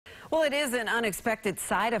Well, it is an unexpected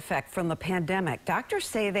side effect from the pandemic. Doctors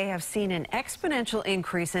say they have seen an exponential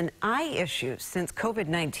increase in eye issues since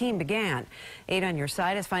COVID-19 began. 8 on Your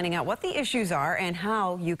Side is finding out what the issues are and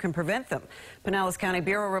how you can prevent them. Pinellas County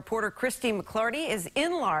Bureau reporter Christine McClarty is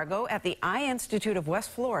in Largo at the Eye Institute of West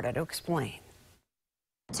Florida to explain.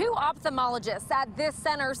 Two ophthalmologists at this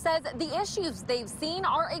center says the issues they've seen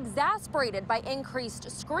are exacerbated by increased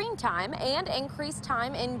screen time and increased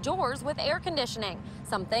time indoors with air conditioning,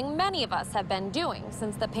 something many of us have been doing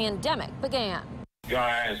since the pandemic began.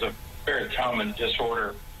 Dry eye is a very common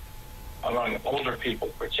disorder among older people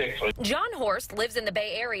particularly. John Horst lives in the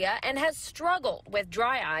Bay Area and has struggled with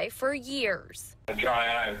dry eye for years. Dry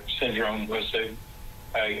eye syndrome was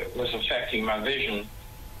affecting my vision,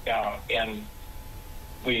 and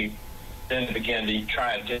we then began to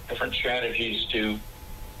try different strategies to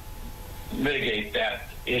mitigate that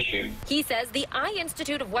issue. He says the Eye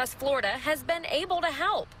Institute of West Florida has been able to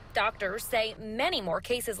help. Doctors say many more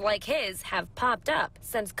cases like his have popped up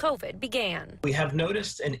since COVID began. We have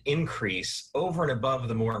noticed an increase over and above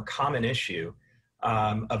the more common issue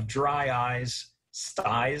of dry eyes,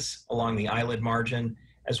 styes along the eyelid margin,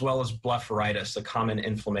 as well as blepharitis, a common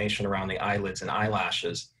inflammation around the eyelids and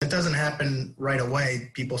eyelashes. It doesn't happen right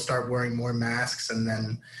away. People start wearing more masks, and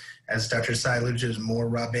then, as Dr. DESAI alluded to, there's more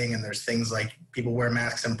rubbing, and there's things like people wear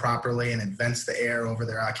masks improperly and it vents the air over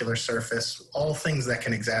their ocular surface, all things that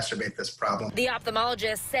can exacerbate this problem. The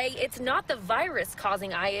ophthalmologists say it's not the virus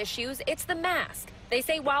causing eye issues, it's the mask. They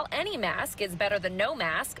say while any mask is better than no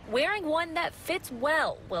mask, wearing one that fits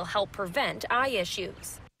well will help prevent eye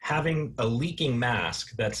issues. Having a leaking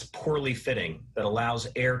mask that's poorly fitting, that allows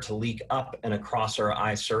air to leak up and across our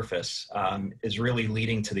eye surface, is really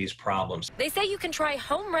leading to these problems. They say you can try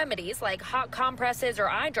home remedies like hot compresses or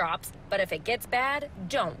eye drops, but if it gets bad,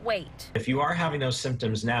 don't wait. If you are having those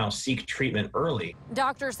symptoms now, seek treatment early.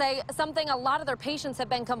 Doctors say something a lot of their patients have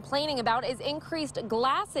been complaining about is increased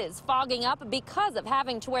glasses fogging up because of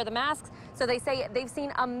having to wear the masks. So they say they've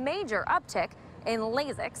seen a major uptick in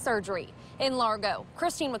LASIK surgery. In Largo,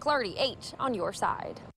 Christine McClarty, 8 on Your Side.